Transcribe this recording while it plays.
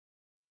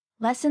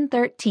Lesson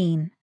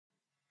 13.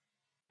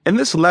 In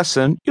this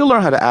lesson, you'll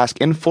learn how to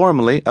ask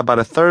informally about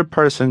a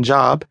third-person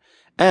job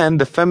and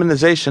the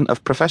feminization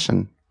of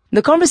profession.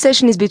 The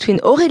conversation is between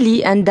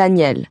Aurélie and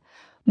Daniel.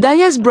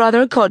 Daniel's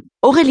brother caught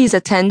Aurélie's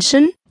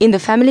attention in the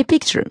family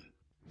picture.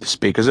 The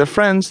speakers are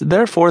friends,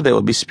 therefore they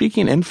will be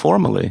speaking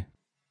informally.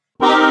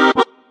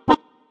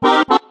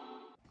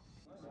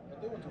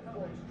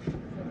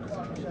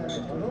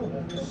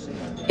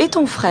 Et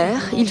ton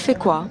frère, il fait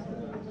quoi?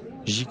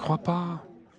 J'y crois pas.